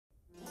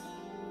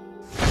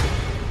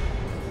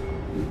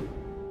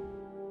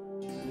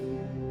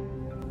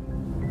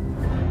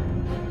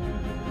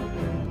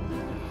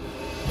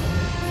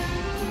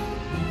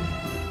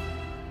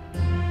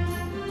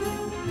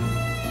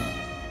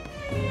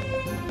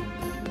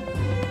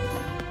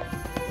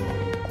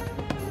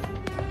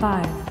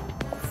5,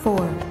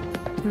 4,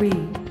 3,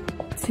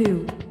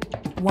 2,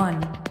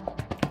 1.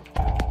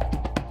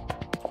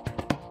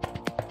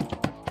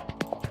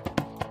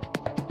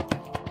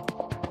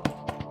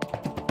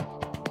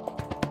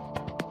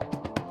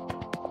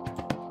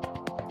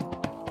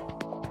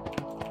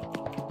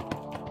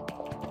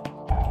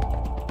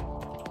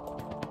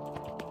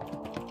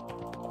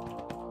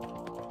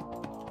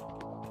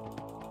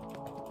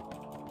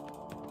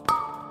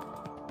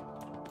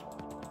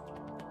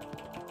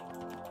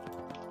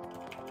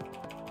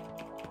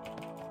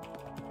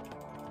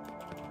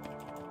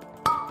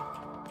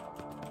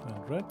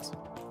 Red.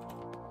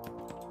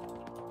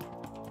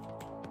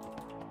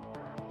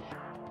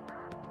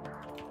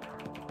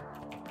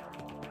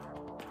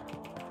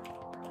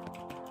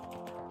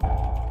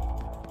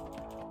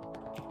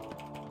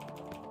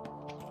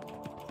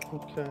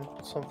 Okay,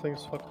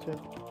 something's fucked here.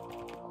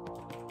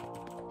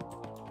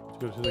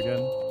 Go to it again.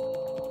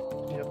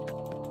 Yep.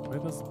 Where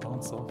does it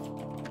bounce off?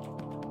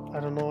 I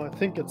don't know, I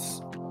think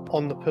it's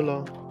on the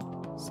pillar.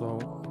 So,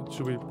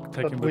 should we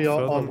take But him a we bit are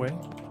further on. away?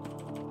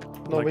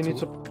 No, Like we need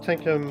to take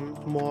him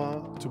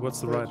more towards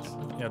the right.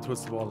 Yeah,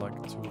 towards the wall, like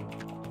to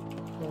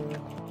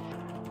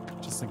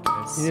just in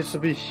case. He needs to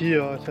be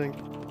here, I think.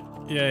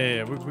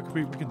 Yeah. We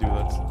can do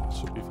that.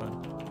 Should be fine.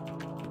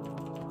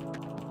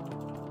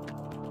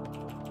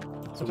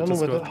 So I don't know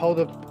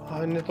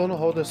I don't know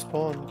how they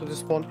spawn. Do they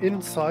spawn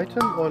inside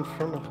him or in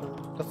front of him?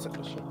 That's the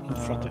question. In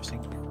front, I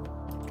think.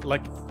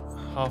 Like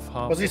half.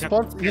 But he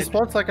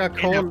spawns like a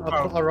cone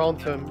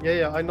around him.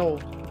 Yeah, I know.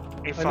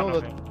 In front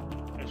of him.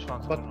 In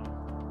front but of him.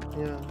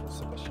 yeah, that's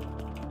the question.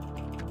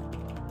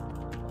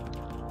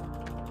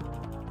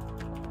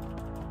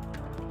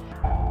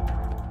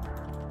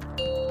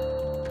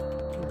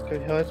 Okay,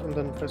 hide and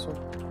then phase 1.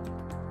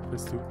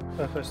 Phase 2.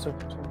 Phase 2.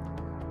 Sorry.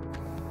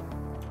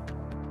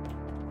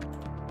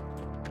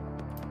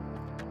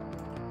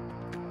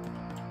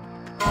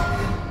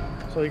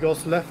 So he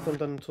goes left and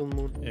then to the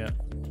moon. Yeah.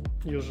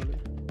 Usually.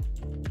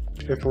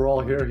 If we're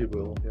all here, he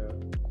will, yeah.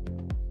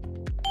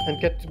 And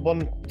get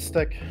 1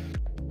 stack.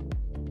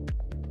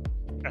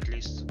 At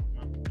least.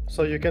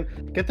 So you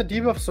can get the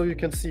debuff so you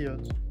can see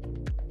it.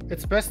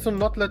 It's best to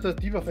not let the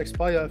debuff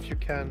expire if you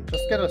can.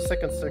 Just get a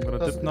second stack. I'm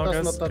gonna dip now,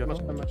 guys. Not that much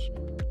Careful. damage.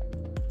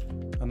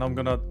 And I'm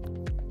gonna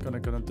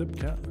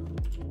dip, yeah.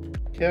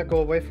 Care, go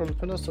away from the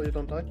pillar so you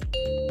don't die.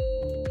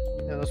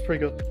 Yeah, that's pretty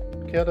good.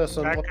 Care, there's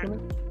an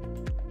opening.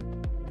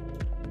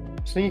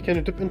 Slingi, can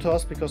you dip into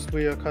us because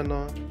we are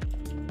kinda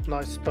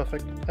nice,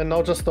 perfect. And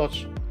now just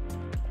dodge.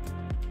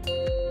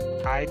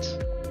 Hide.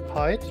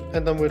 Hide,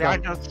 and then we're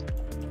done. Just...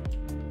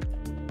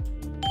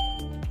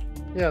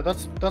 Yeah,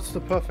 that's the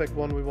perfect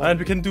one we want. And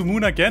we can do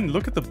moon again.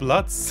 Look at the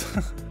bloods.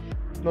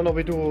 No,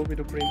 we do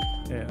green.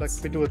 Yeah, like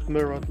we do it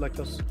mirrored like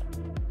this.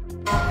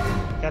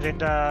 Get in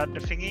the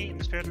thingy, in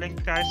the spirit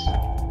link, guys.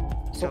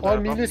 So all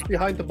melees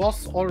behind the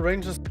boss, all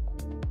ranges.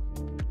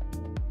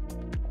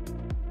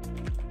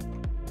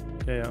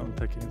 Yeah, I'm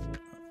taking it.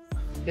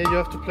 Yeah, you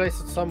have to place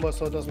it somewhere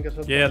so it doesn't get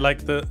hit. Yeah,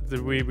 like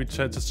we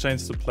just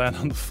changed the plan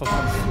on the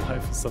fly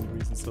for some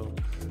reason, so.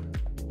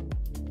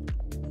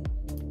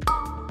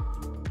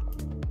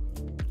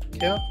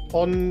 Yeah,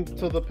 on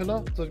to the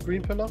pillar, the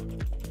green pillar.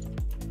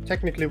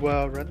 Technically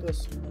where red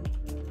is.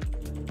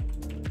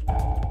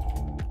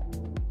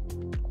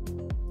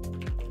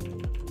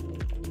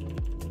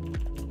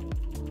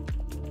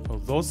 Oh,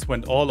 those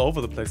went all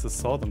over the place. I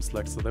saw them,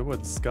 Slaxter. They were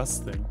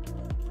disgusting.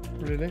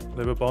 Really?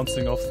 They were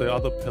bouncing off the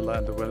other pillar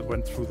and they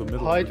went through the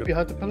middle. Hide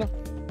behind the pillar?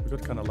 We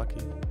got kind of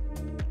lucky.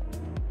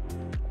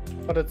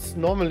 But it's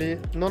normally...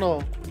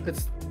 No.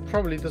 It's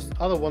probably this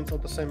other ones are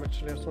the same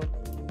actually as well.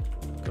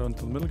 Go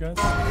into the middle, guys.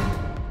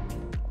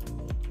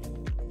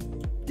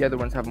 The other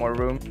ones have more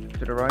room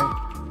to the right.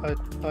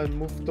 I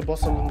moved the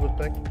boss a little bit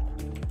back.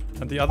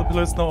 And the other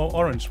pillar is now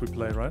orange we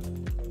play, right?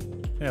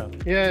 Yeah.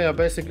 Yeah,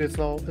 basically it's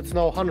now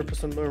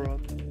 100% mirror.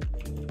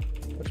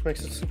 Which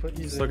makes it super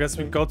easy. So I guess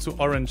we go to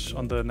orange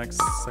on the next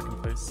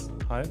second phase.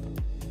 Hide.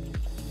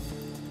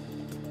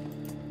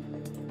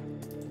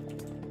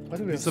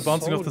 It's the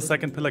bouncing of the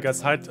second pillar, guys.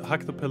 Hide,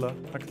 hug the pillar.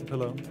 Hug the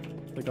pillar.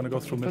 They're gonna go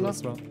through middle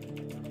as well.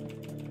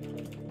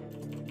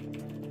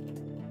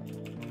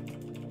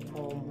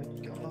 Oh my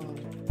god.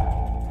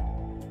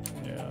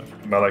 Yeah.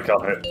 Malik,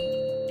 I'll hit.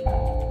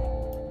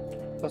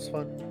 That's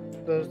fine.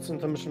 That's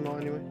intermission now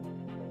anyway.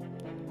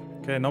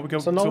 Okay, now we go.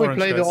 So now we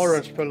play the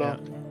orange pillar.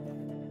 Yeah.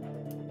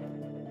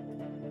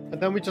 And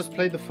then we just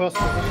play the first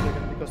position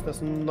again because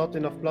there's not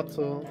enough blood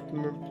to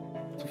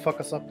fuck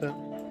us up there.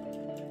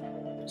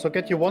 So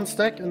get you 1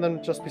 stack and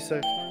then just be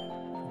safe.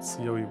 Let's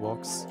see how he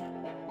walks.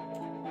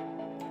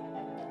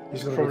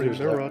 He's probably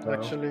mirrored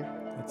actually.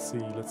 Let's see,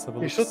 let's have a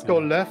look. He should go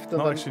left and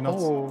no, then... actually not.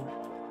 Oh.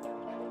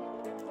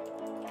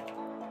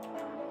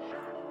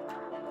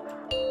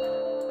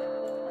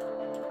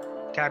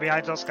 Okay,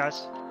 behind us,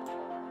 guys.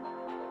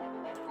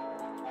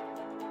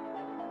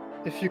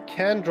 If you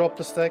can drop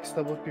the stacks,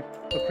 that would be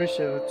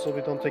appreciated so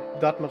we don't take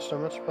that much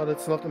damage, but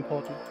it's not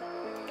important.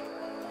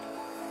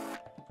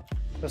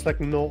 There's like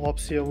no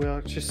ops here, we are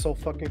actually so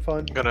fucking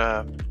fine. I'm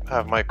gonna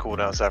have my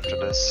cooldowns after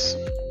this.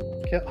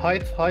 Okay,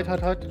 hide.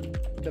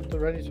 Get the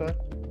ready try.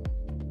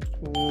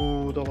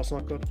 Ooh, that was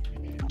not good.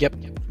 Yep.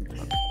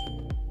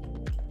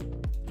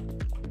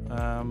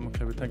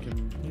 Okay, we tank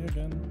him here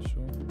again.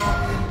 Sure.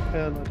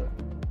 Yeah,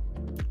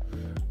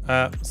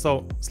 no,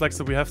 So,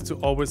 Slaxter, we have to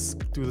always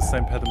do the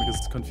same pattern because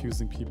it's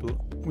confusing people.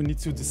 We need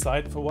to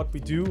decide for what we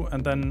do,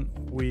 and then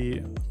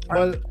we...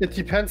 Well, it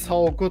depends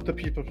how good the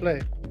people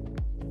play.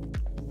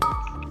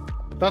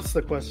 That's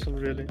the question,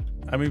 really.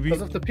 I mean,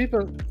 Because if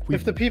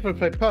the people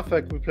play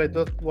perfect, we play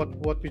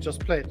what we just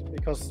played,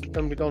 because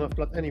then we don't have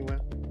blood anywhere.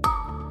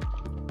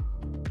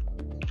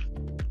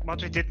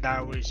 What we did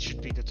now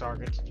should be the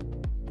target.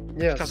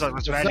 Yes. Because that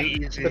was really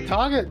easy. The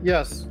target,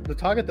 yes, the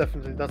target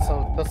definitely. That's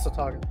the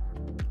target.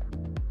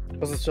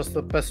 Because it's just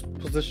the best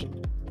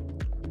position.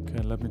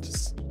 Okay, let me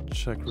just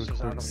check real This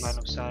is out quick. of line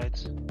of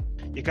sight.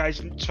 You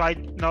guys try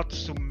not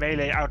to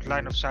melee out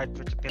line of sight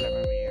with the pillar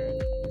over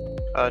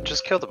here.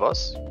 Just kill the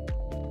boss.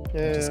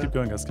 Yeah. Just keep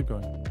going, guys, keep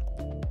going.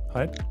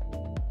 Hide.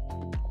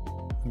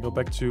 And go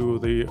back to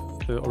the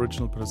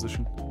original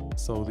position.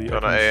 So the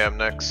Gonna AM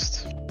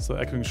next. So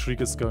Echoing Shriek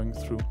is going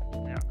through.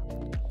 Yeah.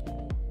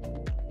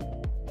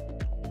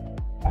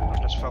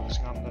 I'm just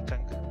focusing on the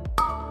tank.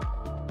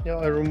 Yeah,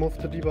 I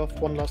removed the debuff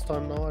one last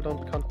time now. I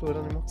can't do it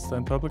anymore.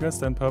 Stand purple, guys,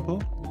 stand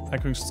purple.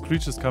 Echoing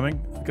Screech is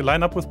coming. Okay,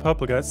 line up with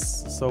purple,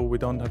 guys, so we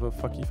don't have a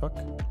fuck.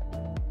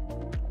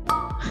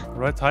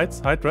 Right,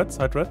 hide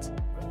red.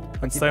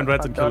 And stay in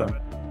red and kill him.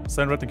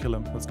 Stay in red and kill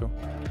him. Let's go.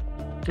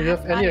 Do you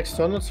have any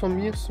externals for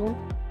me soon?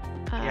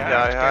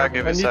 Yeah,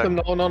 give I me a need sec. them.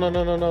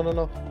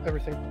 No.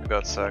 Everything.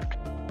 Got sec.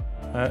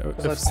 If I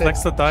take-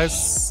 Slaxter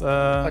dies,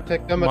 I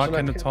take damage Mark and I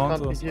in the taunt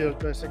can't or be healed,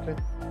 basically.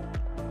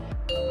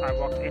 I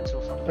walked into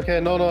from. Okay,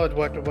 no, it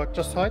worked.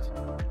 Just hide.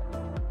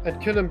 And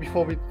kill him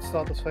before we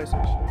start this phase,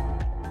 actually.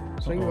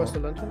 Slingi, where's the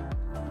lantern?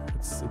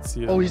 it's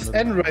here. Oh, he's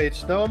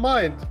enraged. Never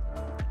mind.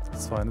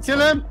 It's fine. It's Kill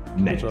fine.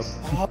 him! Good job.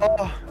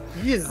 Oh,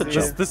 easy.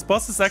 This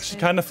boss is actually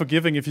kind of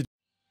forgiving if you